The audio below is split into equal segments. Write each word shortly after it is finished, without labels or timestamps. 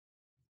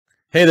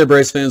Hey there,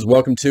 Braves fans.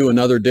 Welcome to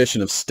another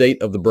edition of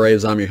State of the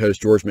Braves. I'm your host,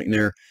 George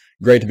McNair.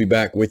 Great to be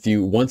back with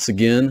you once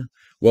again.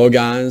 Well,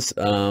 guys,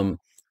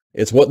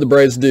 it's what the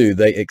Braves do.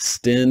 They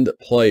extend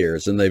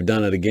players, and they've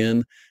done it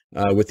again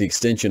with the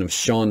extension of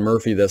Sean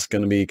Murphy. That's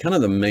going to be kind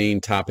of the main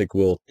topic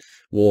we'll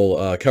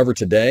cover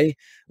today.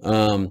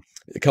 A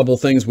couple of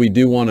things we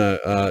do want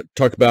to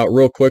talk about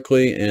real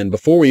quickly, and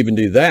before we even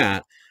do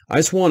that, I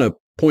just want to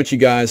point you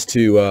guys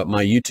to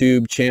my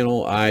YouTube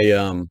channel.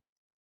 I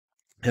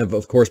have,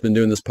 of course, been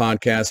doing this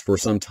podcast for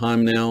some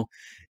time now,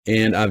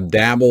 and I've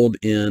dabbled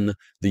in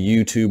the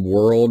YouTube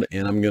world,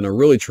 and I'm going to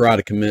really try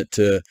to commit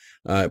to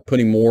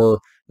putting more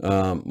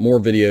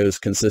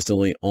videos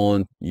consistently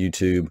on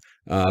YouTube,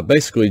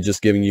 basically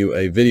just giving you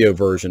a video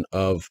version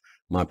of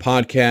my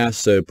podcast.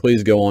 So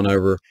please go on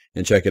over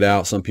and check it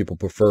out. Some people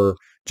prefer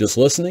just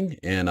listening,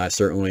 and I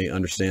certainly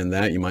understand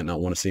that. You might not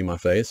want to see my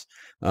face,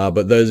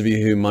 but those of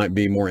you who might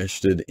be more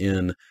interested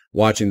in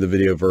watching the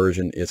video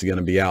version, it's going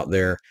to be out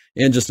there,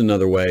 and just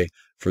another way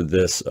for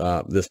this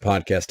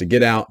podcast to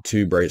get out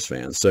to Braves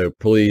fans. So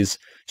please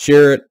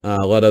share it,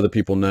 let other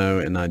people know,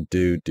 and I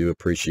do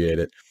appreciate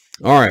it.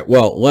 All right,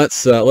 well,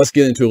 let's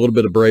get into a little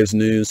bit of Braves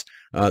news.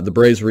 The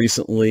Braves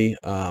recently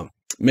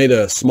made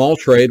a small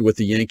trade with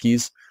the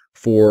Yankees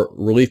for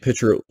relief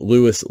pitcher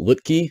Louis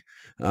Luetge.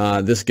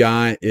 This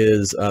guy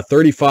is a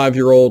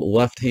 35-year-old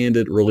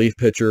left-handed relief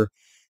pitcher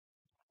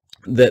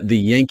that the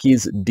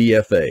Yankees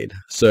DFA'd.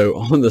 So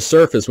on the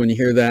surface, when you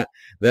hear that,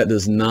 that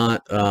does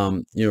not,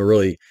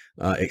 really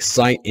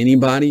excite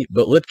anybody.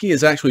 But Luetge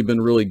has actually been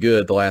really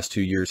good the last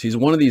 2 years. He's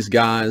one of these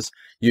guys,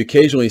 you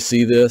occasionally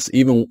see this,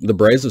 even the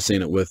Braves have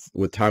seen it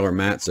with Tyler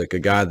Matzek, a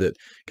guy that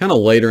kind of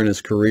later in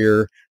his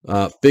career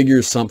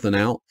figures something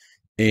out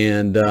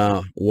and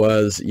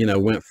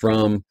went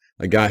from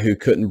a guy who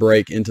couldn't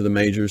break into the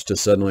majors to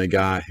suddenly a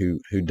guy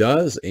who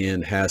does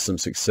and has some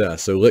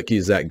success. So Luetge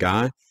is that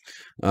guy.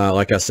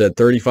 Like I said,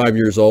 35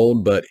 years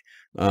old, but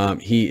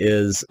he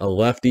is a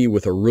lefty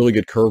with a really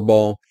good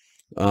curveball,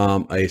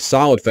 a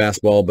solid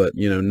fastball, but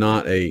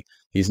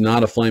he's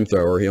not a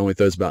flamethrower. He only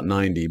throws about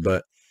 90,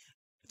 but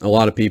a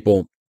lot of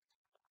people,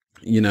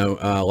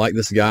 like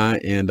this guy,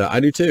 and I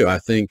do too. I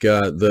think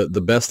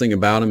the best thing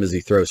about him is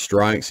he throws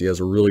strikes. He has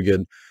a really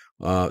good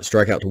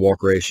strikeout to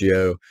walk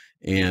ratio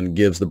and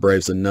gives the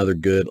Braves another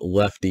good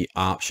lefty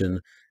option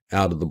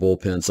out of the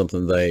bullpen,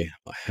 something they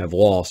have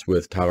lost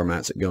with Tyler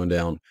Matzek going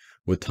down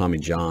with Tommy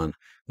John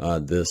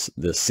this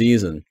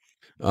season.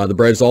 The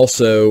Braves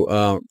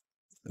also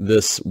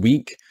this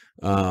week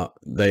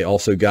they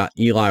also got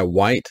Eli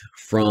White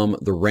from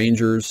the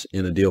Rangers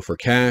in a deal for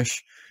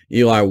cash.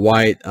 Eli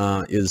White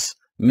is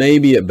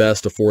maybe at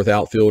best a fourth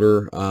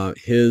outfielder.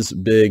 His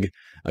big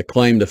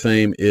claim to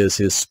fame is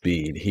his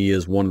speed. He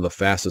is one of the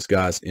fastest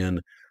guys in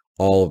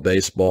all of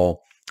baseball.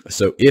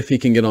 So if he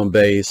can get on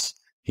base,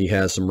 he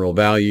has some real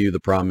value. The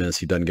problem is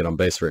he doesn't get on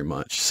base very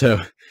much. So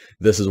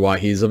this is why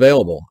he's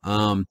available.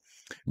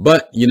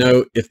 But,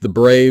 if the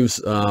Braves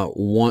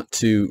want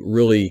to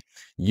really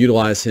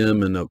utilize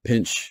him in a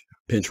pinch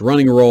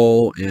running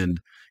role and,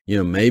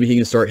 maybe he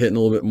can start hitting a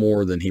little bit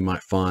more, then he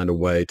might find a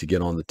way to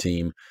get on the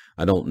team.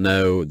 I don't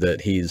know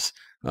that he's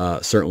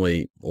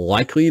certainly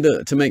likely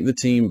to make the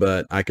team,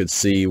 but I could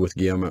see with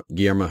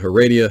Guillermo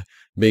Heredia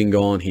being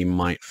gone, he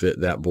might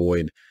fit that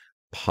void.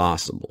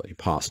 Possibly.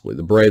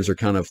 The Braves are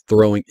kind of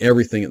throwing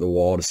everything at the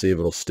wall to see if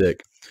it'll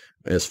stick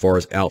as far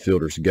as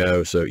outfielders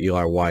go. So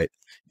Eli White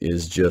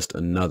is just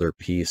another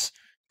piece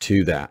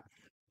to that.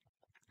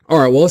 All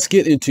right, well, let's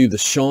get into the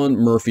Sean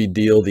Murphy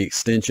deal, the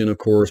extension. Of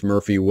course,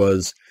 Murphy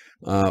was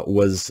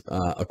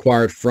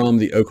acquired from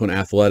the Oakland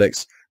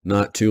Athletics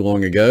not too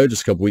long ago,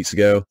 just a couple weeks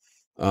ago.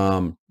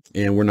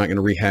 And we're not going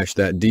to rehash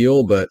that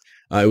deal, but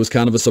it was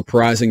kind of a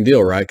surprising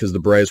deal, right? Because the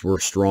Braves were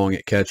strong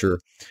at catcher,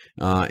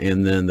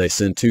 and then they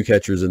send two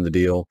catchers in the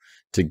deal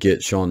to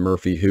get Sean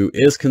Murphy, who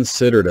is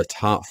considered a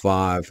top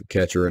 5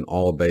 catcher in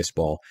all of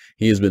baseball.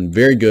 He has been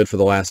very good for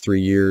the last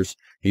 3 years.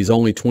 He's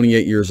only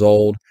 28 years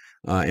old,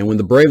 and when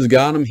the Braves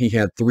got him, he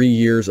had 3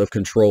 years of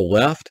control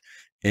left,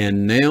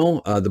 and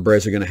now the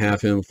Braves are going to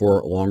have him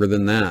for longer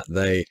than that.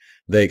 They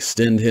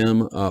extend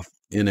him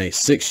in a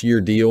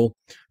 6-year deal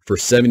for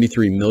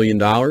 $73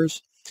 million.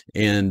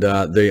 And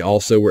they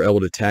also were able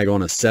to tag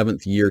on a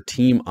 7th-year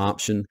team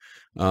option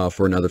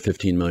for another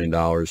 $15 million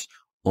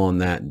on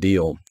that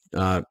deal.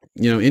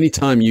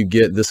 Anytime you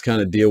get this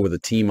kind of deal with a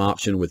team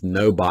option with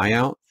no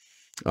buyout,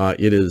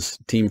 it is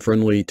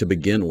team-friendly to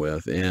begin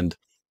with. And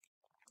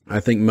I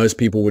think most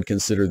people would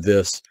consider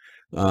this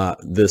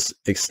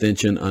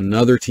extension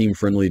another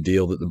team-friendly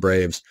deal that the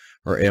Braves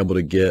are able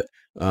to get,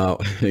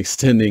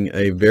 extending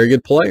a very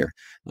good player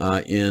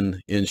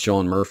in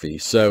Sean Murphy.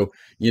 So,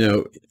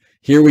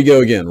 here we go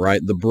again, right?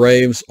 The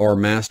Braves are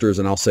masters,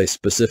 and I'll say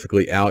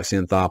specifically Alex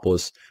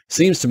Anthopoulos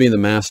seems to be the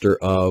master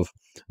of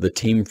the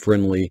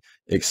team-friendly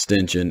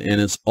extension, and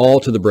it's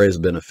all to the Braves'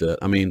 benefit.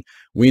 I mean,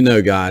 we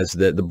know, guys,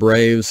 that the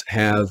Braves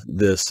have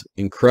this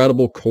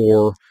incredible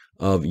core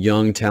of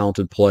young,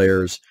 talented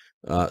players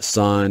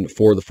signed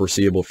for the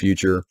foreseeable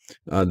future.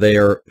 They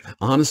are,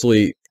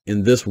 honestly,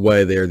 in this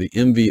way, they are the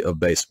envy of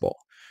baseball,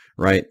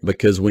 right?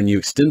 Because when you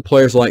extend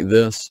players like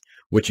this,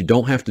 what you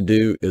don't have to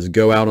do is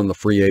go out on the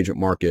free agent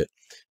market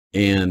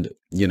and,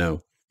 you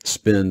know,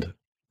 spend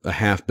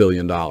 $500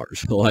 million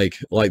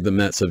like the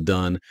Mets have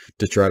done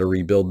to try to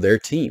rebuild their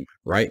team,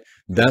 right?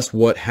 That's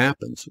what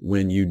happens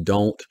when you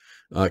don't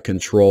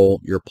control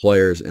your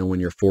players and when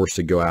you're forced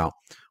to go out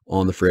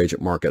on the free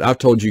agent market. I've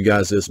told you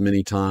guys this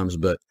many times,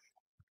 but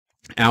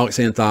Alex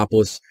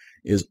Anthopoulos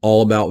is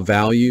all about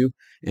value,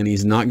 and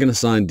he's not going to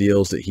sign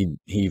deals that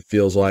he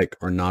feels like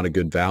are not a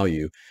good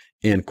value.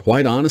 And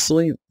quite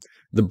honestly,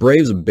 the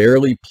Braves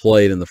barely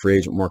played in the free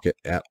agent market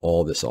at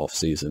all this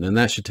offseason, and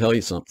that should tell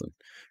you something,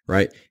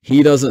 right?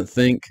 He doesn't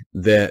think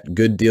that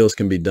good deals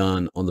can be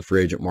done on the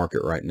free agent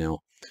market right now.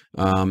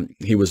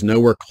 He was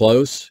nowhere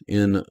close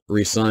in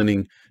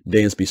re-signing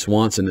Dansby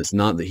Swanson. It's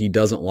not that he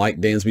doesn't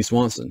like Dansby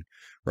Swanson,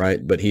 right?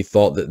 But he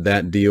thought that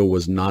that deal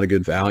was not a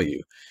good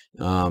value.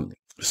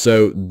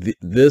 So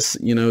this,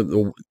 you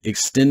know,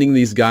 extending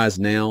these guys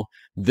now,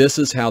 this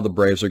is how the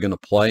Braves are going to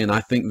play, and I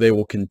think they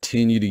will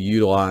continue to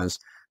utilize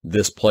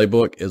this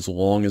playbook as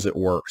long as it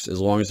works, as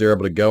long as they're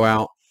able to go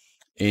out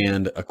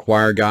and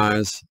acquire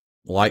guys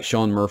like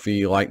Sean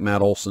Murphy, like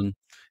Matt Olson,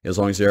 as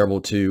long as they're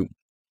able to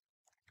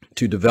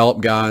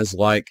develop guys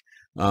like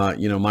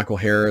you know, Michael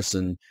Harris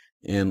and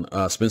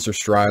Spencer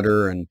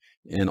Strider and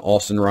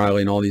Austin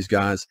Riley and all these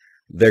guys.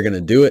 They're going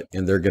to do it,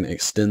 and they're going to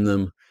extend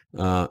them,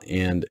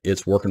 and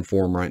it's working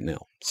for them right now.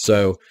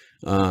 So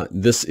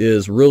this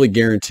is really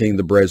guaranteeing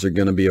the Braves are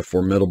going to be a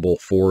formidable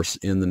force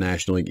in the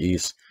National League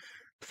East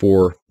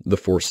for the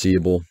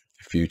foreseeable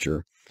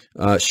future.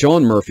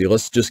 Sean Murphy,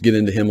 let's just get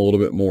into him a little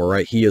bit more,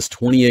 right? He is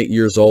 28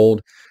 years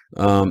old.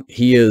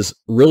 He is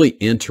really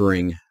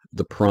entering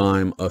the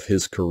prime of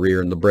his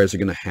career, and the Braves are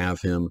going to have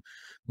him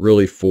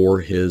really for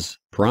his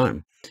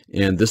prime.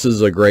 And this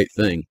is a great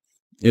thing.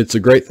 It's a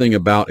great thing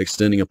about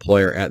extending a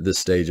player at this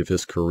stage of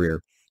his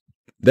career.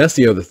 That's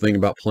the other thing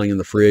about playing in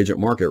the free agent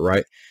market,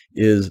 right?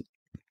 Is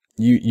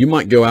you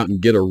might go out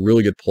and get a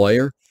really good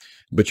player,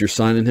 but you're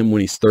signing him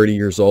when he's 30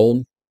 years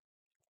old,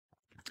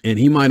 and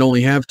he might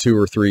only have 2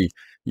 or 3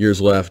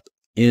 years left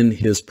in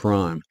his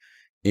prime,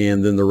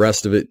 and then the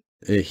rest of it,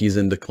 he's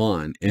in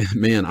decline. And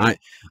man,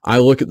 I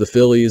look at the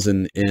Phillies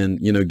and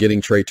you know,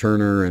 getting Trey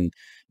Turner and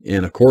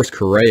of course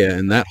Correa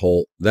and that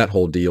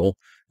whole deal,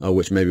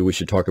 which maybe we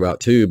should talk about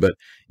too. But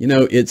you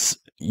know,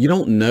 you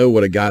don't know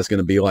what a guy's going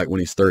to be like when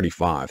he's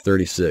 35,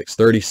 36,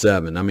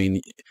 37. I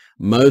mean,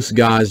 most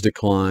guys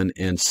decline,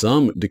 and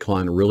some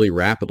decline really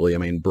rapidly. I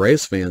mean,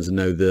 Braves fans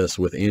know this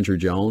with Andruw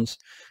Jones.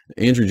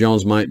 Andruw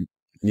Jones might,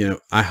 you know,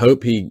 I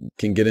hope he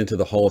can get into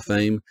the Hall of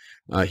Fame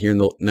here in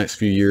the next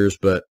few years,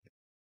 but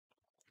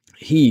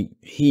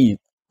he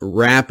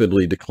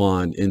rapidly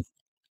declined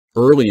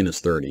early in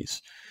his 30s.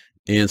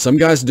 And some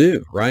guys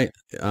do, right?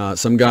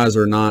 Some guys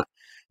are not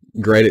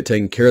great at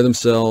taking care of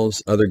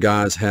themselves. Other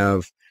guys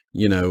have,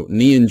 you know,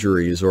 knee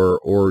injuries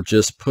or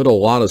just put a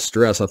lot of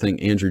stress. I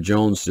think Andruw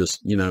Jones just,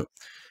 you know,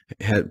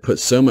 had put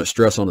so much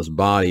stress on his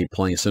body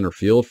playing center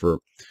field for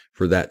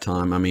that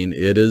time. I mean,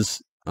 it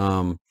is,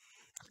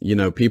 you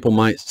know, people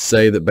might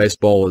say that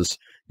baseball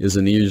is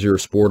an easier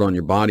sport on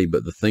your body,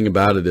 but the thing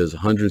about it is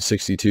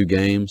 162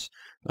 games,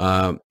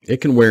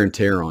 it can wear and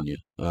tear on you.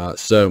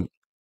 So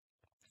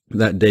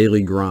that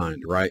daily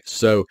grind, right?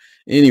 So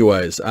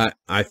anyways,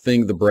 I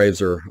think the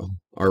Braves are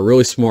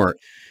really smart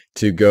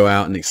to go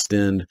out and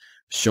extend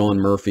Sean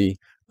Murphy,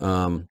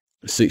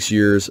 6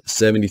 years,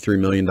 $73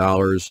 million.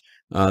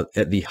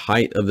 At the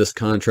height of this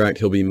contract,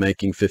 he'll be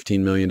making $15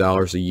 million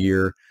a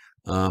year.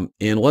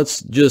 And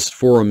let's just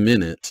for a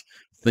minute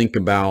think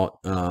about,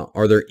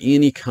 are there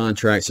any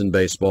contracts in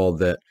baseball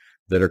that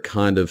are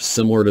kind of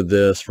similar to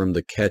this from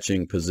the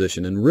catching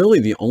position? And really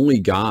the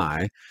only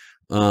guy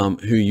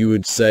who you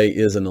would say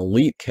is an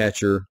elite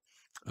catcher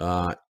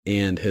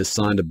and has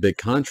signed a big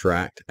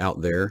contract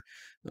out there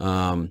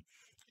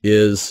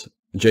is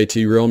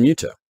JT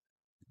Realmuto.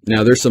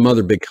 Now, there's some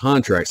other big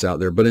contracts out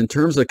there, but in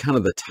terms of kind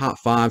of the top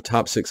 5,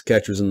 top 6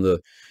 catchers in the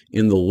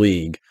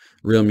league,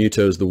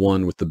 Realmuto is the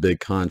one with the big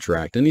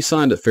contract, and he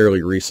signed it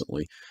fairly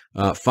recently.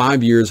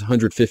 5 years,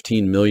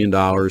 $115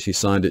 million. He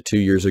signed it 2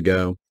 years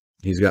ago.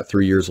 He's got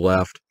 3 years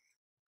left,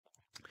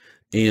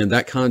 and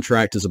that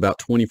contract is about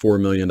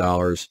 $24 million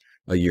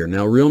a year.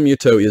 Now,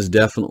 Realmuto is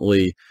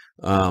definitely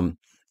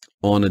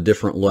on a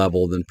different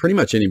level than pretty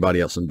much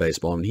anybody else in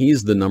baseball. I mean,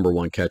 he's the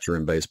 #1 catcher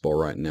in baseball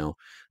right now,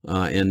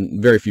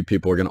 and very few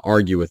people are going to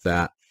argue with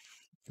that.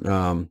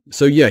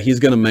 So yeah, he's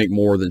going to make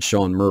more than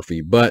Sean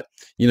Murphy, but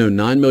you know,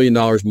 $9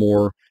 million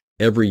more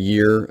every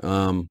year.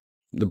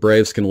 The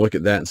Braves can look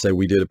at that and say,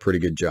 we did a pretty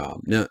good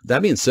job. Now,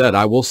 that being said,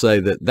 I will say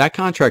that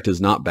contract is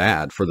not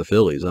bad for the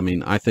Phillies. I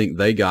mean, I think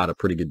they got a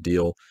pretty good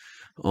deal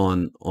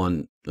on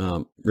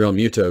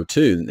Realmuto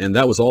too, and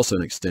that was also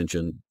an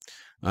extension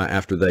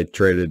after they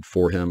traded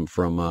for him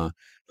from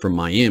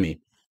Miami.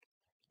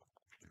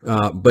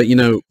 But you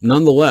know,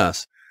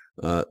 nonetheless,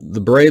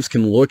 the Braves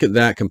can look at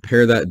that,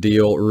 compare that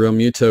deal.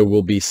 Realmuto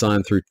will be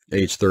signed through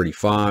age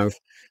 35,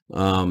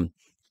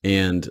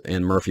 and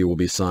Murphy will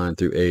be signed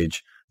through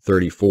age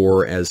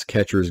 34. As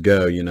catchers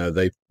go,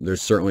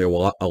 there's certainly a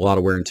lot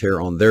of wear and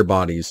tear on their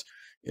bodies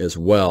as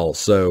well.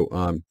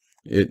 So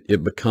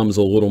it becomes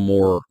a little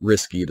more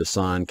risky to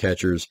sign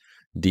catchers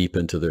deep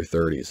into their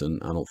 30s, and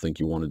I don't think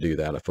you want to do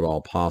that if at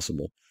all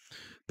possible.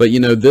 But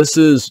this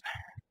is,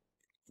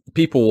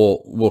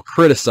 people will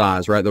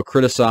criticize, right? They'll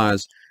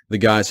criticize the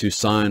guys who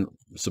sign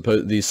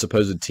these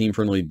supposed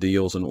team-friendly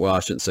deals, and well, I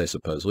shouldn't say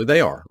supposedly,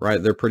 they are,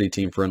 right? They're pretty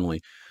team-friendly,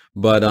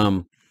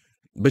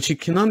 but you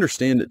can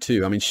understand it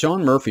too. I mean,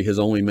 Sean Murphy has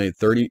only made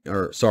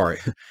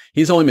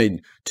he's only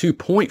made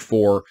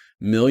 $2.4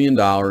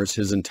 million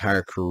his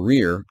entire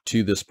career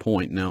to this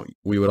point. Now,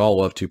 we would all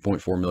love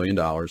 $2.4 million,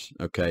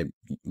 okay,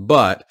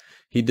 but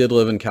he did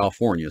live in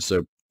California,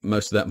 so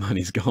most of that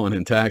money's gone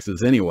in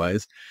taxes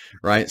anyways,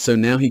 right? So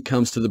now he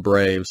comes to the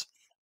Braves,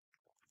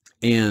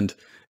 and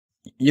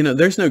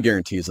there's no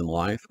guarantees in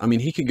life. I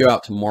mean, he could go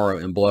out tomorrow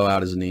and blow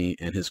out his knee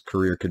and his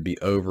career could be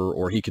over,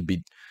 or he could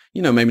be,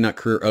 maybe not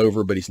career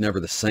over, but he's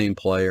never the same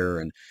player.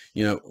 And,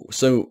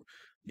 so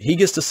he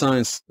gets to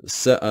sign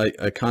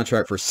a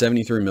contract for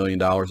 $73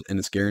 million, and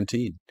it's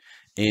guaranteed.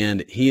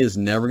 And he is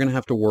never going to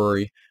have to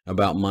worry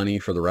about money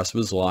for the rest of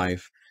his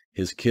life.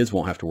 His kids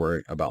won't have to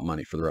worry about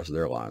money for the rest of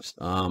their lives.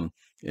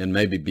 And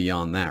maybe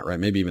beyond that, right?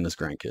 Maybe even his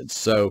grandkids.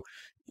 So,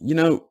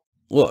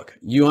 look,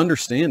 you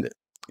understand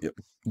it.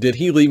 Did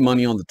he leave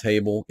money on the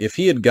table? If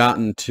he had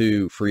gotten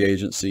to free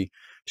agency,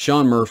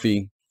 Sean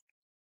Murphy,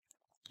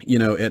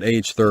 at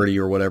age 30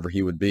 or whatever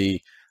he would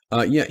be,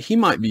 he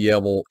might be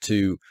able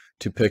to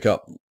pick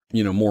up,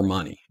 more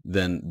money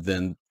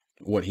than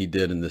what he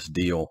did in this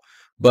deal.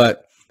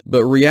 But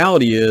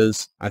reality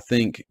is, I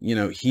think,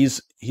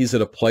 he's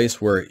at a place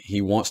where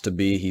he wants to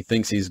be. He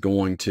thinks he's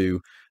going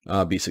to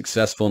be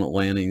successful in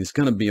Atlanta. He's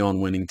going to be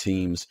on winning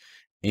teams,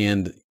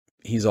 and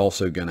he's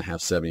also going to have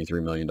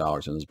 $73 million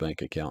in his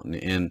bank account.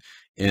 And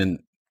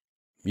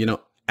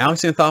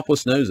Alex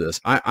Anthopoulos knows this.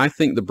 I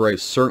think the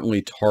Braves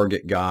certainly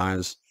target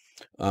guys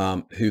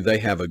who they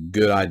have a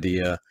good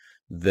idea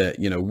that,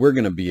 we're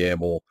going to be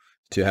able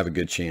to have a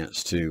good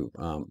chance to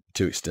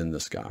extend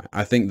this guy.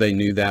 I think they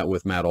knew that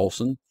with Matt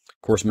Olson.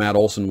 Of course, Matt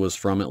Olson was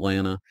from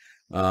Atlanta.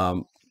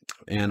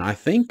 And I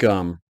think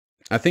Sean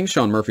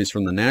Murphy's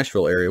from the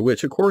Nashville area,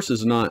 which of course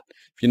is not,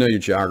 if you know your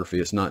geography,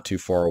 it's not too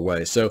far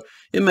away. So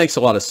it makes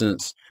a lot of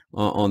sense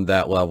on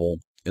that level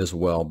as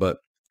well. But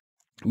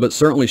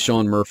certainly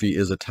Sean Murphy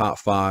is a top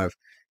 5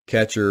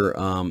 catcher.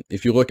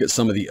 If you look at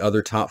some of the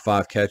other top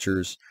 5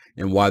 catchers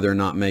and why they're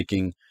not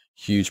making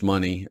huge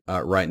money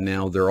right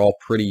now, they're all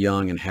pretty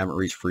young and haven't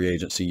reached free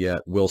agency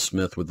yet. Will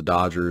Smith with the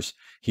Dodgers,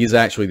 he's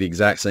actually the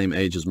exact same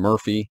age as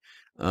Murphy,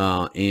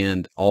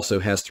 and also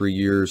has 3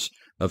 years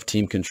of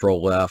team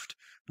control left.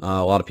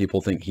 A lot of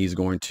people think he's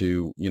going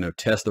to,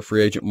 test the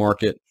free agent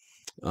market,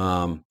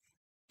 and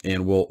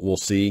we'll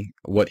see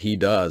what he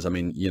does. I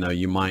mean,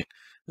 you might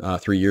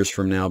 3 years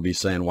from now be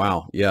saying,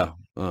 wow, yeah,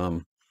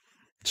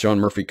 Sean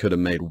Murphy could have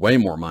made way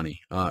more money.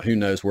 Who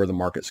knows where the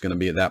market's going to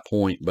be at that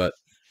point, but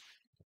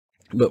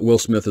Will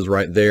Smith is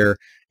right there.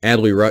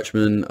 Adley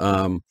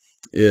Rutschman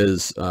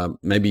is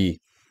maybe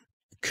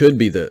could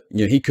be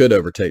he could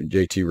overtake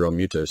JT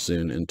Realmuto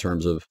soon in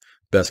terms of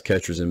best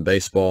catchers in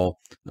baseball,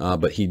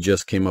 but he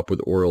just came up with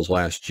the Orioles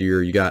last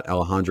year. You got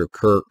Alejandro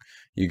Kirk,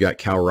 you got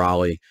Cal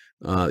Raleigh,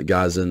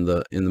 guys in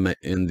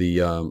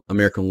the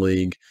American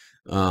League,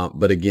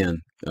 but again,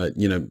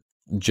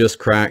 just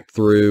cracked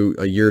through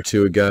a year or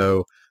two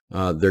ago.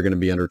 They're going to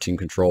be under team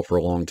control for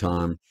a long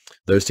time.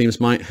 Those teams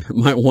might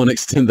want to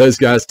extend those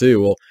guys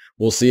too.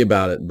 We'll see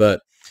about it,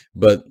 but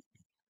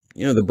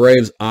the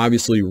Braves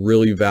obviously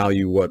really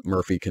value what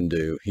Murphy can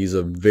do. He's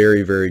a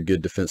very, very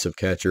good defensive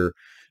catcher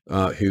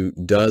who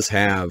does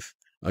have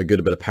a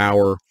good bit of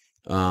power,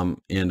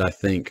 and I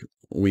think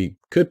we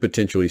could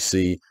potentially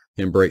see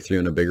him break through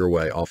in a bigger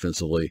way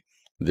offensively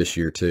this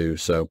year too.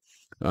 So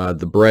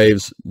the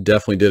Braves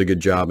definitely did a good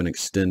job in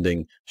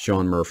extending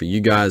Sean Murphy.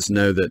 You guys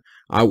know that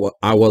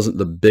I wasn't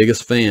the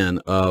biggest fan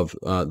of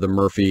the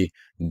Murphy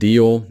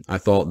deal. I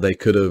thought they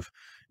could have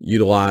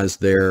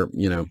utilized their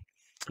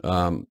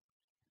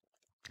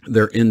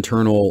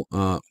internal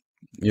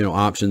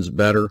options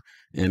better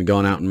and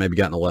gone out and maybe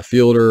gotten a left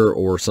fielder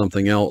or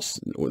something else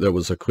that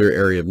was a clear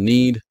area of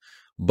need.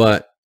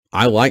 But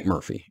I like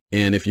Murphy,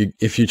 and if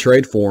you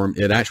trade for him,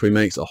 it actually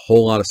makes a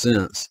whole lot of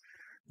sense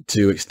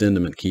to extend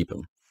him and keep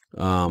him.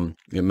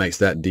 It makes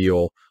that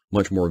deal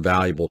much more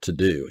valuable to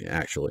do,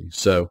 actually.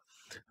 So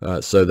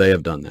they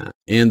have done that,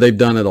 and they've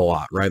done it a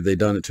lot, right? They've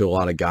done it to a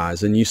lot of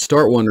guys, and you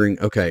start wondering,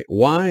 okay,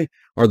 why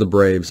are the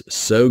Braves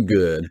so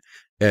good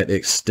at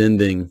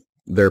extending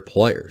their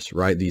players,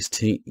 right? These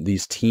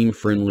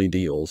team-friendly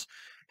deals.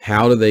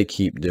 How do they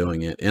keep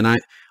doing it? And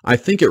I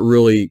think it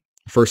really,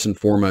 first and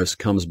foremost,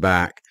 comes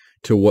back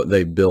to what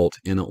they built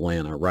in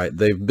Atlanta, right?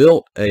 They've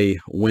built a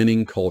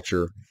winning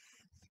culture.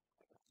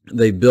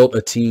 They built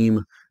a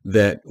team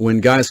that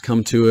when guys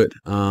come to it,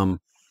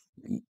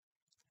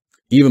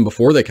 even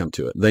before they come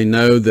to it, they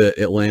know that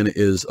Atlanta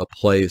is a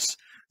place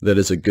that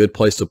is a good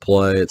place to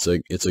play.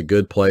 It's a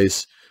good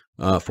place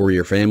for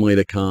your family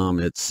to come.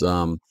 It's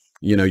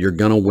you're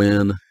gonna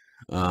win.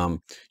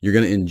 You're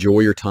going to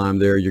enjoy your time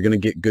there. You're going to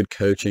get good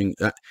coaching.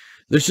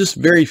 There's just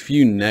very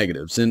few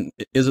negatives. And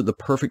is it the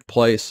perfect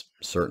place?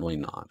 Certainly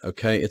not.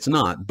 Okay, it's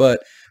not.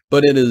 But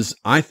it is,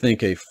 I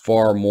think, a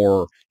far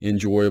more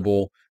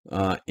enjoyable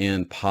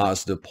and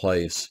positive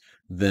place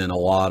than a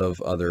lot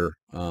of other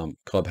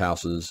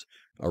clubhouses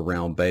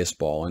around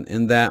baseball.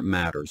 And that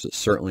matters. It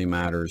certainly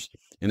matters.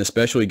 And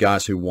especially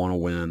guys who want to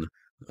win,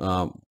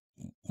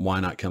 why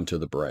not come to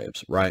the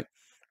Braves, right?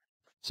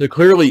 So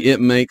clearly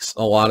it makes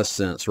a lot of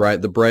sense,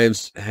 right? The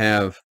Braves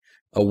have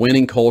a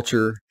winning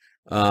culture.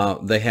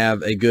 They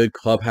have a good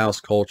clubhouse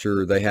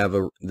culture. They have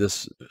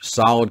this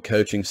solid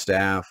coaching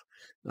staff.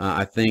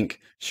 I think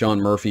Sean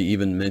Murphy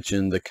even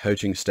mentioned the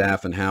coaching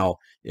staff and how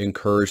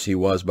encouraged he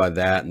was by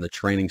that, and the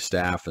training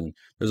staff. And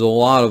there's a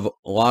lot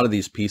of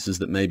these pieces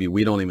that maybe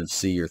we don't even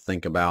see or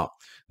think about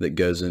that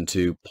goes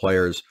into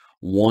players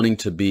wanting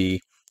to be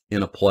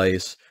in a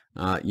place.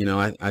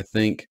 I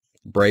think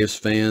Braves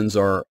fans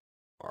are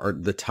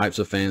the types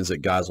of fans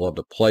that guys love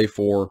to play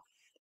for.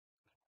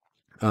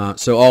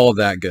 So all of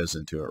that goes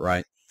into it,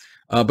 right?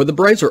 But the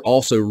Braves are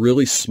also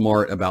really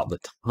smart about the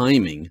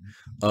timing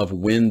of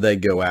when they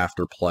go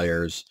after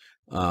players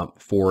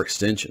for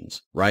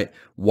extensions, right?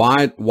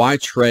 Why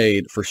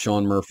trade for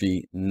Sean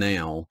Murphy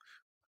now?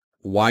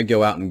 Why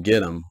go out and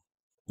get him?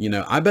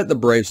 I bet the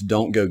Braves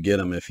don't go get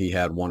him if he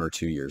had 1 or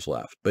 2 years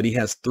left. But he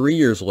has 3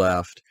 years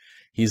left.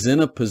 He's in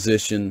a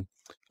position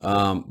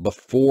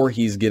before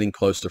he's getting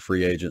close to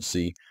free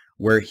agency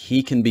where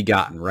he can be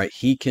gotten, right?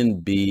 He can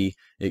be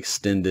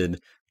extended,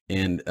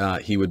 and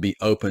he would be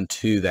open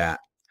to that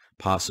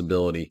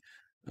possibility,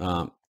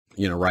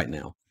 right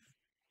now.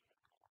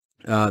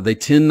 They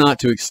tend not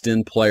to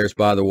extend players,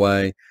 by the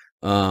way,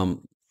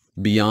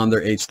 beyond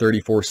their age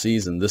 34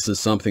 season. This is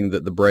something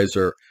that the Braves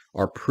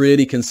are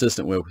pretty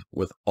consistent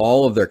with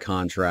all of their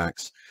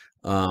contracts.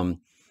 And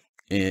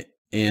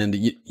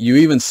you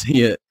even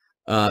see it,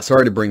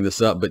 sorry to bring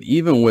this up, but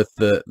even with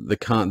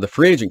the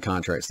free agent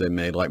contracts they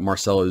made, like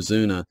Marcell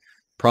Ozuna,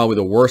 probably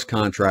the worst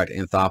contract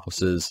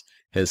Anthopoulos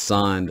has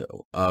signed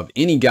of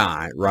any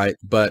guy, right?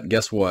 But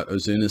guess what?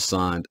 Ozuna's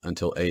signed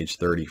until age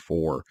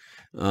 34.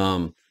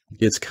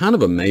 It's kind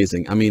of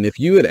amazing. I mean, if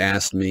you had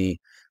asked me,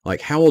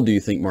 like, how old do you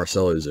think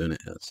Marcell Ozuna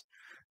is?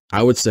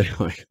 I would say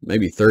like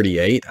maybe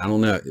 38. I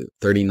don't know,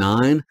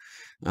 39.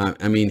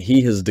 I mean,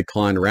 he has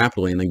declined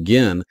rapidly. And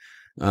again,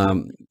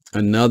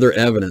 another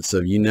evidence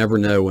of you never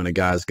know when a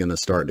guy's going to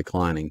start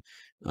declining.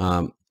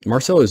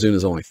 Marcell Ozuna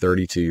is only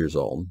 32 years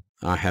old.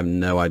 I have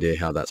no idea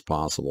how that's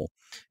possible.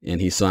 And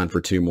he signed for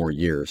 2 more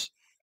years.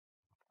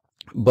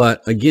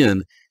 But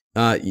again,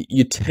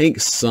 you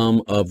take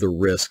some of the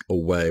risk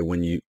away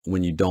when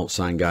you don't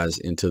sign guys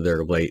into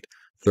their late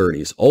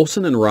 30s.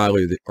 Olson and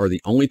Riley are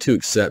the only 2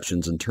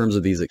 exceptions in terms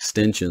of these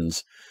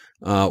extensions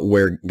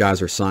where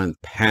guys are signed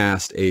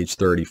past age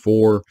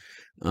 34.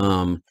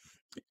 For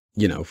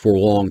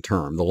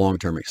the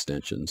long-term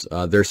extensions.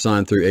 They're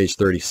signed through age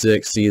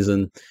 36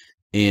 season,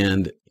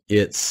 and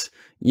it's,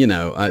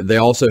 they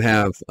also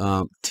have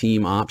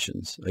team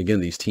options. Again,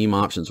 these team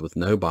options with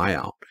no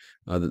buyout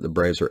that the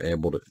Braves are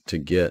able to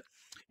get.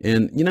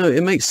 And,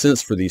 it makes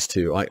sense for these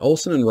 2. Like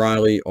Olson and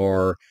Riley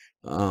are,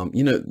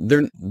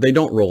 they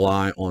don't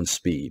rely on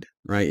speed,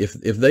 right?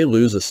 If they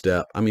lose a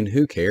step, I mean,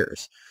 who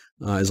cares?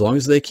 As long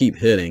as they keep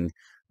hitting,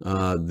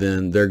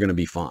 then they're going to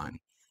be fine.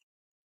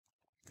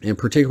 And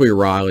particularly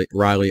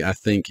Riley, I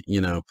think,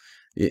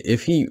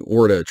 if he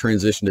were to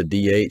transition to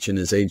DH in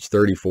his age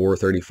 34,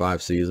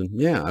 35 season,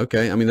 yeah,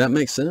 okay. I mean, that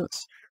makes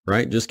sense,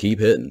 right? Just keep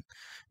hitting.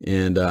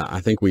 And I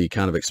think we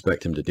kind of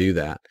expect him to do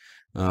that.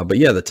 But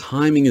yeah, the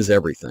timing is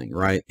everything,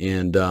 right?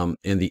 And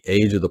the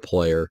age of the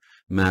player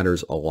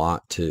matters a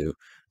lot too.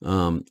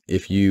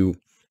 If you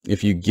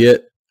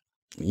get,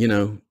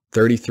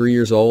 33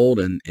 years old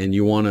and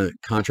you want a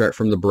contract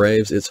from the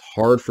Braves, it's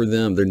hard for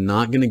them. They're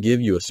not going to give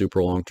you a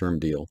super long-term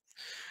deal.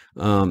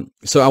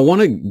 So I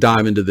want to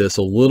dive into this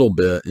a little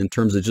bit in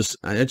terms of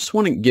I just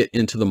want to get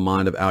into the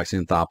mind of Alex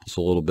Anthopoulos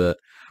a little bit.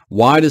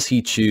 Why does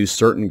he choose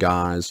certain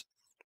guys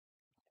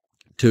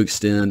to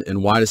extend,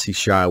 and why does he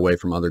shy away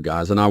from other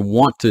guys? And I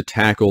want to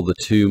tackle the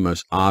 2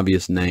 most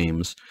obvious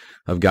names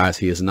of guys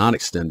he has not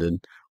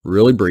extended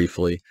really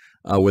briefly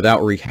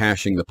without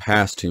rehashing the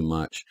past too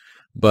much.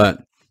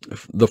 But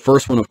the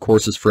first one, of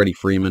course, is Freddie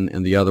Freeman,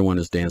 and the other one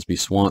is Dansby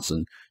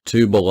Swanson,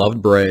 2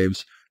 beloved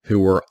Braves who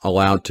were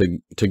allowed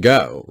to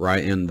go,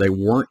 right? And they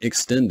weren't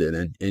extended.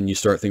 And you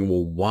start thinking,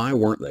 well, why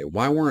weren't they?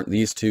 Why weren't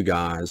these 2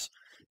 guys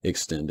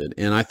extended?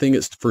 And I think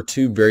it's for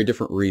 2 very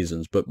different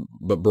reasons. But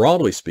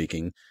broadly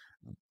speaking,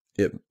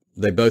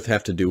 they both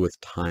have to do with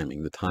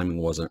timing. The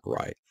timing wasn't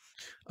right.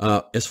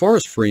 As far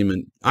as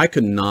Freeman, I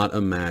could not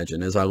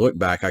imagine, as I look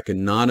back, I could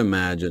not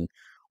imagine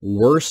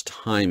worse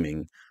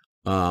timing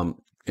and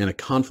a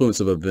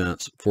confluence of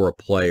events for a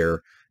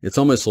player. It's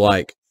almost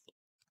like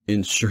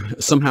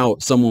somehow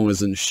someone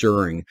was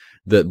ensuring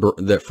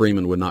that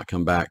Freeman would not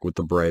come back with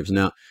the Braves.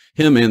 Now,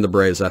 him and the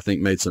Braves, I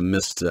think, made some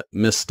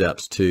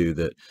missteps too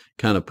that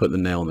kind of put the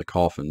nail in the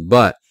coffin.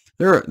 But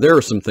there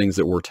are some things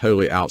that were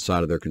totally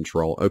outside of their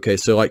control. Okay,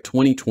 so like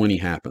 2020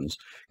 happens,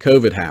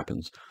 COVID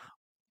happens,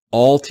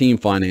 all team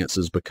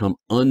finances become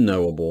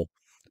unknowable.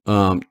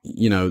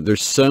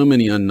 There's so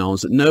many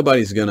unknowns that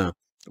nobody's gonna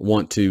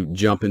want to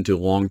jump into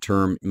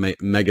long-term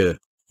mega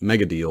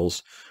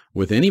deals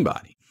with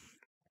anybody.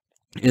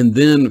 And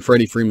then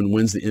Freddie Freeman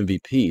wins the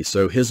MVP,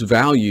 so his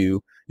value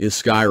is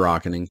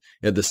skyrocketing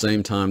at the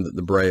same time that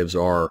the Braves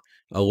are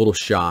a little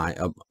shy,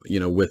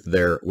 with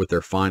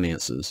their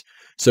finances.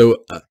 So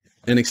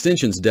an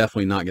extension is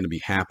definitely not going to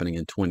be happening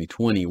in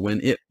 2020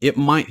 when it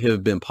might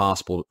have been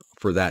possible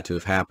for that to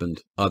have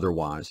happened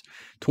otherwise.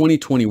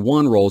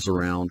 2021 rolls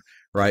around,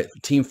 right?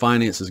 Team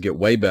finances get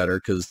way better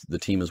because the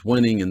team is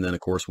winning and then, of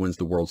course, wins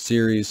the World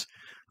Series.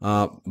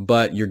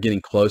 But you're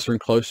getting closer and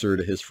closer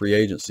to his free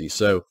agency.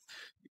 So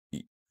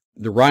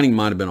the writing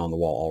might have been on the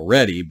wall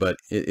already, but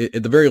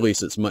at the very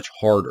least, it's much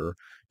harder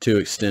to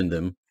extend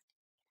him.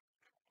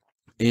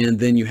 And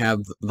then you have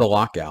the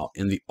lockout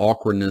and the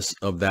awkwardness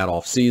of that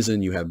off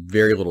season. You have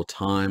very little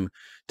time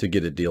to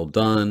get a deal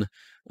done.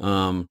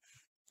 And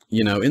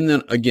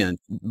then again,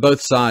 both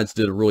sides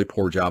did a really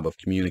poor job of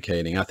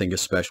communicating. I think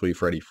especially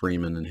Freddie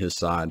Freeman and his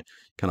side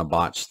kind of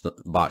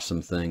botched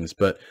some things.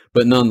 But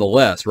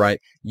nonetheless, right,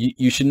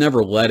 you should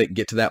never let it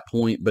get to that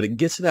point. But it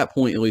gets to that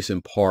point, at least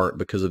in part,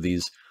 because of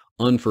these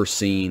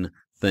unforeseen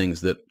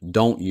things that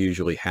don't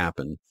usually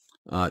happen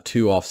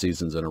 2 off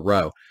seasons in a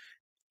row.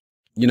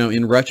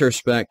 In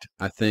retrospect,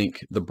 I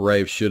think the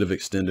Braves should have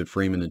extended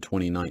Freeman in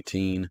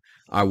 2019.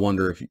 I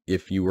wonder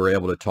if you were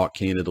able to talk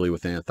candidly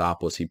with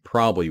Anthopoulos, he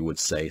probably would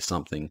say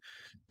something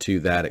to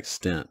that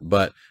extent.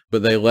 But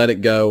they let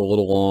it go a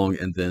little long,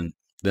 and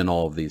then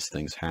all of these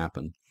things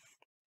happen.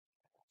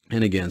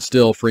 And again,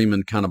 still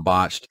Freeman kind of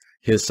botched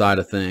his side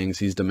of things.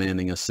 He's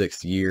demanding a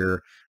 6th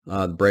year.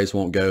 The Braves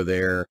won't go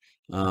there.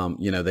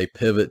 They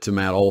pivot to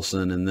Matt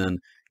Olson, and then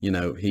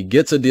he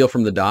gets a deal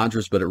from the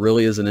Dodgers, but it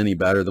really isn't any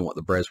better than what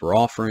the Braves were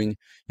offering.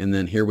 And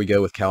then here we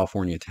go with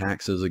California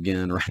taxes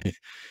again, right?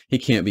 He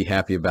can't be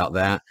happy about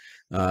that.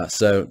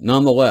 So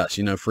nonetheless,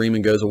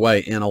 Freeman goes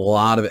away, and a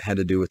lot of it had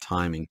to do with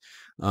timing.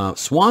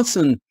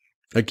 Swanson,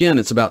 again,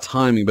 it's about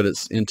timing, but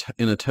it's in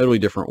a totally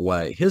different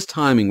way. His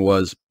timing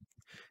was,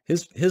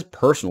 his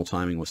personal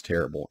timing was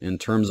terrible in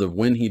terms of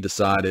when he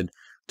decided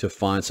to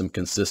find some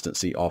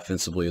consistency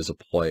offensively as a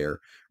player,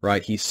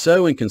 right? He's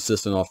so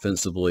inconsistent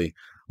offensively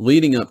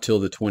leading up till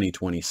the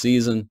 2020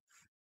 season.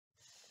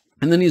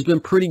 And then he's been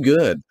pretty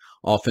good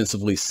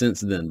offensively since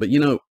then. But,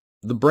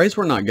 the Braves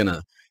were not going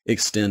to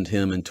extend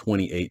him in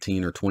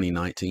 2018 or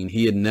 2019.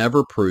 He had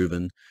never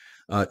proven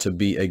to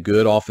be a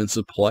good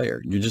offensive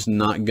player. You're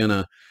not going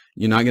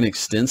to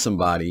extend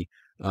somebody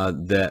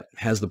that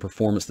has the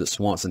performance that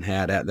Swanson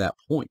had at that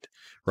point,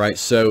 right?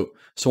 So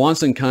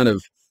Swanson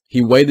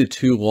he waited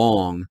too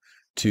long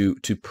to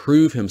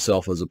prove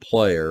himself as a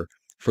player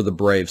for the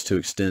Braves to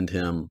extend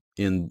him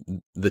in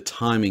the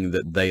timing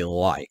that they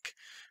like,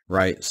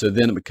 right? So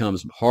then it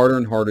becomes harder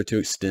and harder to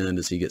extend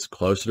as he gets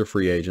closer to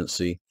free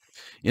agency.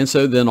 And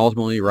so then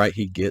ultimately, right,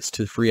 he gets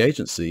to free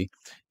agency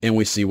and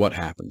we see what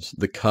happens.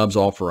 The Cubs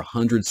offer a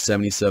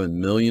 $177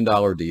 million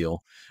deal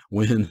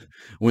when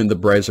the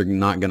Braves are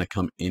not going to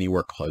come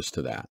anywhere close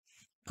to that.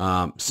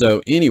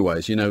 So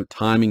anyways,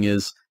 timing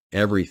is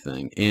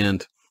everything.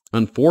 And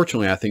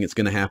unfortunately, I think it's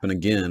going to happen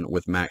again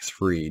with Max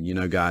Fried.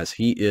 Guys,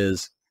 he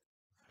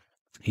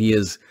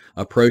is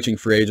approaching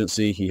free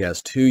agency. He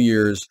has 2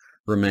 years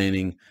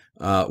remaining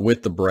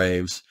with the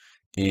Braves.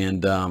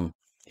 And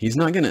he's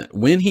not going to,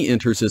 when he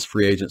enters his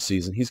free agent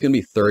season, he's going to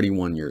be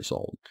 31 years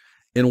old.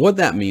 And what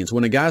that means,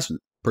 when a guy's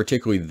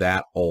particularly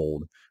that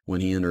old when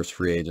he enters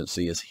free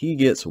agency, is he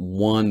gets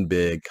one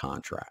big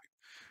contract,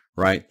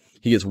 right?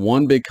 He gets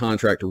one big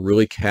contract to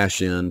really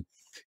cash in.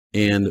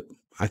 And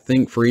I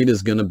think Fried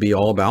is going to be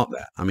all about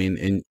that. I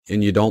mean,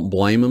 and you don't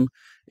blame him.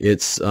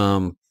 It's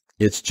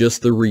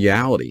just the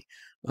reality.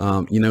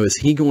 Is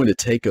he going to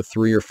take a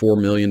 $3 or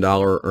 $4 million,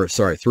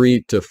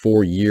 3 to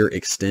 4 year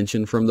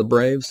extension from the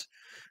Braves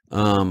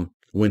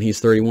when he's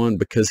 31?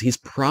 Because he's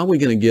probably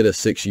going to get a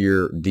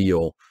 6-year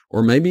deal,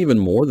 or maybe even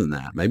more than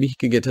that. Maybe he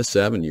could get to a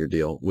 7-year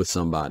deal with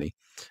somebody.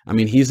 I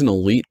mean, he's an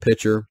elite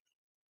pitcher.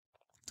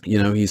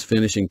 He's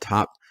finishing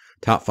top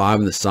 5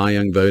 in the Cy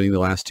Young voting the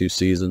last 2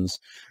 seasons.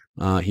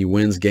 He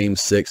wins Game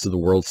 6 of the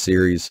World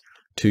Series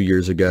 2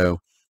 years ago.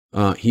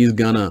 He's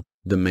gonna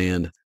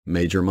demand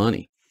major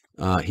money.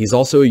 He's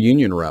also a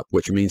union rep,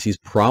 which means he's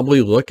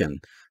probably looking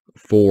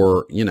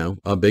for,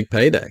 a big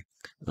payday,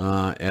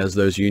 as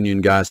those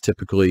union guys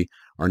typically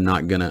are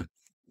not going to,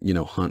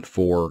 hunt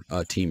for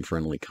a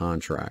team-friendly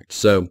contract.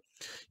 So,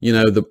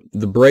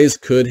 the Braves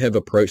could have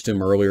approached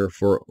him earlier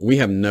we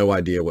have no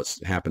idea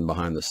what's happened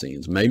behind the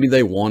scenes. Maybe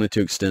they wanted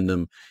to extend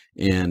him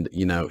and,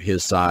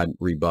 his side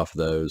rebuffed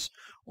those,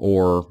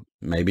 or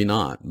maybe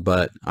not.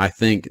 But I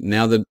think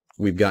now that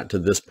we've got to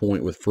this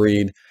point with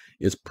Fried,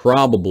 it's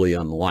probably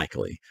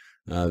unlikely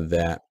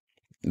that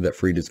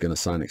Fried is going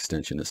to sign an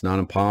extension. It's not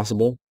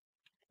impossible.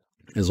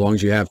 As long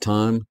as you have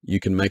time,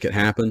 you can make it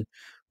happen.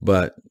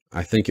 But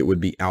I think it would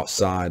be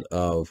outside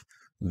of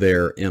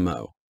their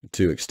MO.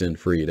 to extend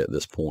Fried at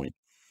this point.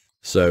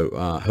 So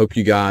hope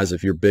you guys,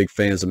 if you're big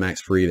fans of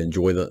Max Fried,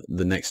 enjoy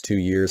the next 2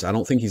 years. I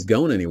don't think he's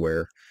going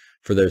anywhere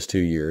for those 2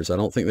 years. I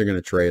don't think they're going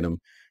to trade him.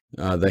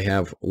 They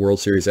have World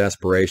Series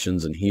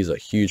aspirations, and he's a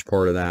huge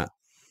part of that.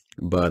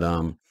 But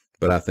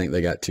I think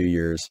they got 2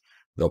 years.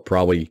 They'll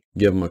probably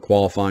give him a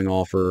qualifying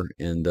offer,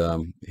 and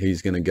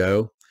he's going to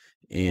go.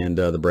 And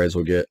the Braves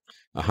will get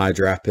a high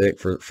draft pick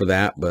for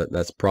that, but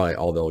that's probably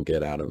all they'll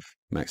get out of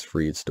Max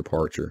Fried's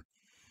departure.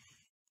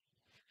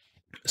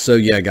 So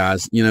yeah,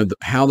 guys, you know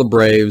how the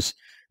Braves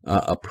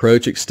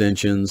approach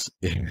extensions.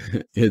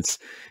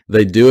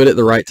 They do it at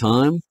the right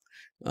time.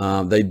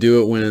 They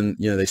do it when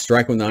they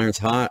strike when the iron's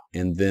hot,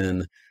 and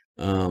then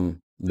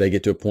they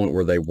get to a point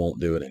where they won't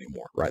do it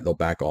anymore. Right? They'll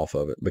back off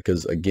of it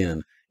because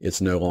again,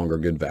 it's no longer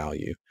good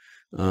value.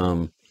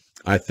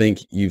 I think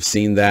you've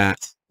seen that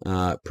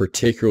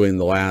particularly in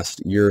the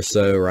last year or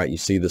so. Right? You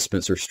see the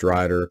Spencer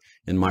Strider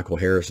and Michael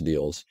Harris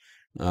deals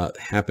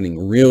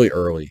happening really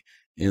early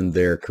in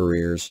their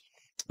careers.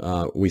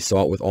 We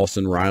saw it with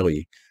Austin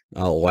Riley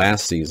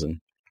last season.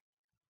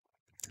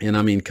 And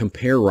I mean,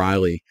 compare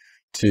Riley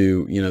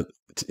to,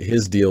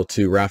 his deal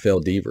to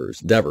Rafael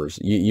Devers.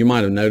 You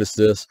might have noticed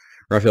this.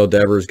 Rafael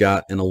Devers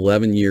got an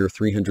 11-year,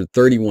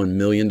 $331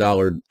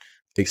 million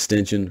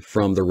extension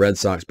from the Red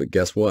Sox. But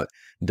guess what?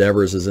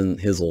 Devers is in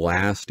his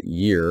last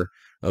year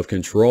of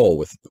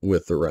control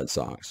with the Red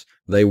Sox.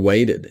 They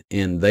waited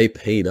and they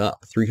paid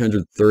up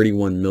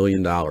 $331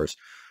 million.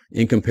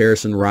 In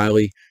comparison,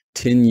 Riley,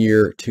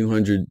 10-year,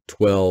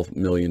 $212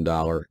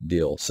 million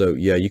deal. So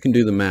yeah, you can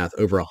do the math.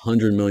 Over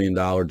 $100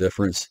 million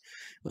difference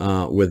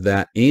with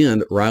that.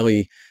 And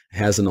Riley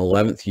has an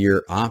 11th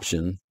year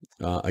option.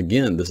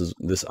 Again,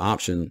 this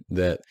option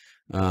that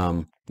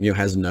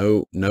has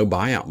no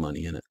buyout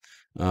money in it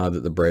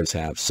that the Braves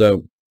have.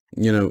 So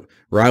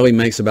Riley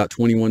makes about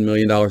 $21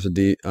 million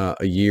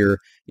a year,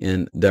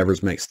 and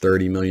Devers makes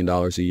 $30 million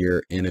a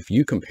year. And if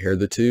you compare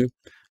the two,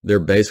 they're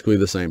basically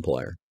the same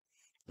player.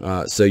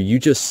 So you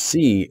just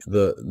see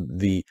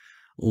the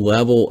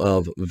level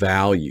of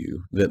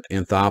value that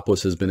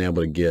Anthopoulos has been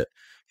able to get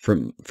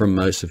from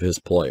most of his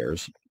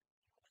players.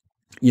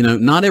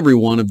 Not every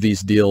one of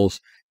these deals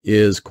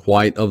is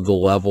quite of the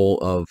level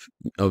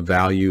of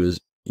value as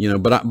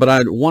but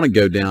I want to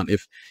go down.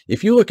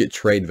 If you look at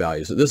trade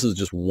values, this is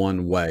just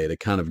one way to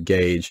kind of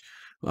gauge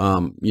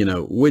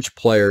which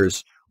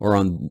players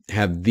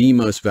have the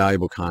most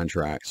valuable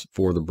contracts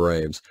for the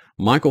Braves.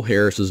 Michael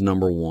Harris is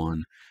number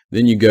one.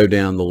 Then you go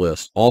down the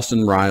list.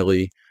 Austin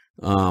Riley,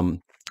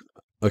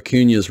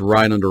 Acuna's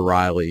right under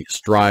Riley,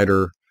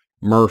 Strider,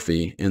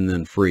 Murphy, and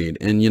then Fried.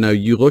 And,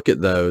 you look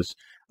at those.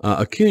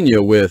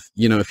 Acuna with,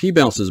 if he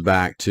bounces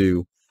back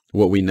to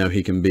what we know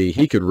he can be,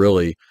 he could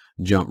really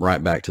jump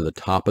right back to the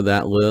top of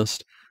that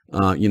list.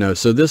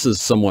 So this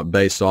is somewhat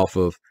based off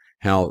of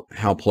how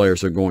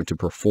players are going to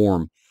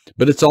perform.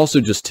 But it's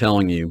also just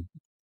telling you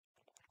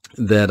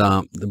that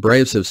the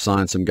Braves have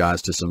signed some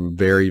guys to some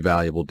very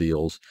valuable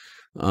deals.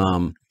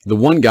 The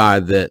one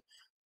guy that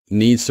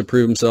needs to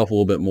prove himself a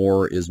little bit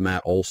more is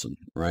Matt Olson,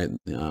 right?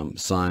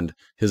 Signed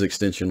his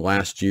extension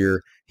last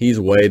year. He's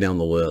way down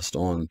the list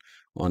on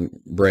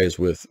Braves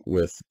with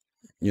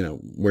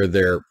where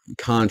their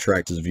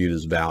contract is viewed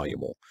as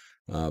valuable.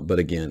 But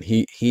again,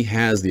 he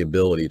has the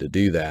ability to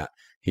do that.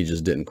 He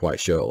just didn't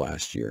quite show it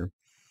last year.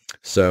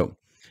 So,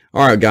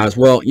 all right, guys.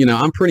 Well,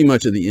 I'm pretty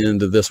much at the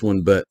end of this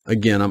one, but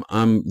again,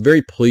 I'm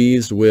very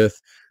pleased with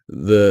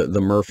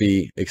the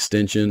Murphy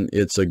extension.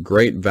 It's a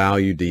great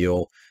value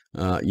deal.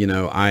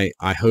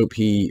 I hope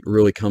he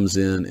really comes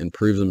in and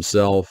proves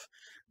himself.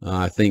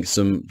 I think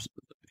some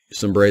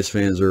Braves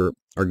fans are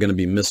going to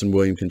be missing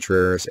William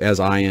Contreras, as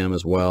I am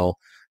as well.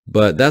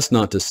 But that's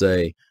not to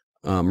say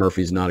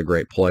Murphy's not a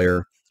great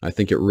player. I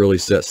think it really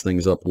sets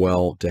things up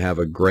well to have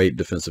a great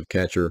defensive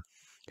catcher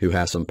who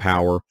has some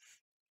power.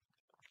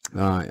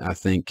 I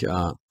think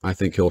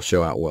he'll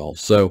show out well.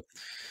 So,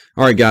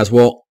 all right, guys.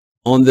 Well,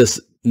 on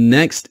this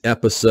next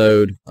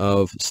episode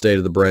of State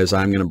of the Braves,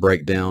 I'm going to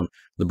break down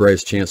the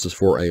Braves' chances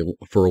for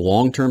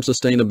long-term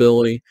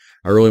sustainability.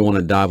 I really want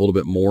to dive a little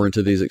bit more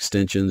into these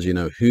extensions.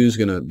 Who's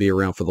going to be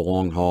around for the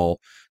long haul,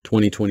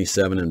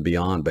 2027 and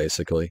beyond,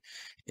 basically.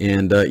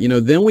 And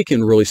then we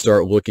can really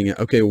start looking at,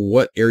 okay,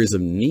 what areas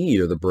of need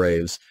are the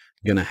Braves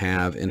going to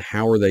have, and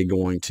how are they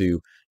going to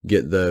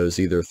get those,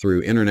 either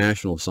through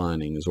international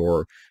signings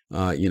or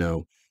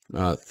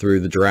through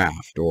the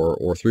draft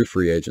or through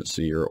free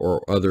agency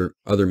or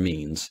other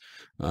means.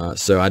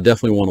 So I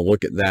definitely want to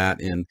look at that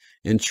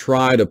and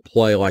try to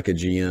play like a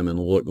GM and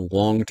look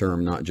long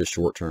term, not just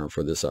short term,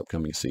 for this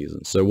upcoming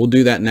season. So we'll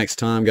do that next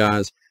time,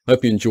 guys.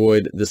 Hope you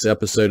enjoyed this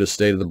episode of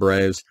State of the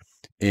Braves,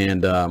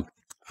 and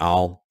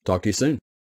I'll talk to you soon.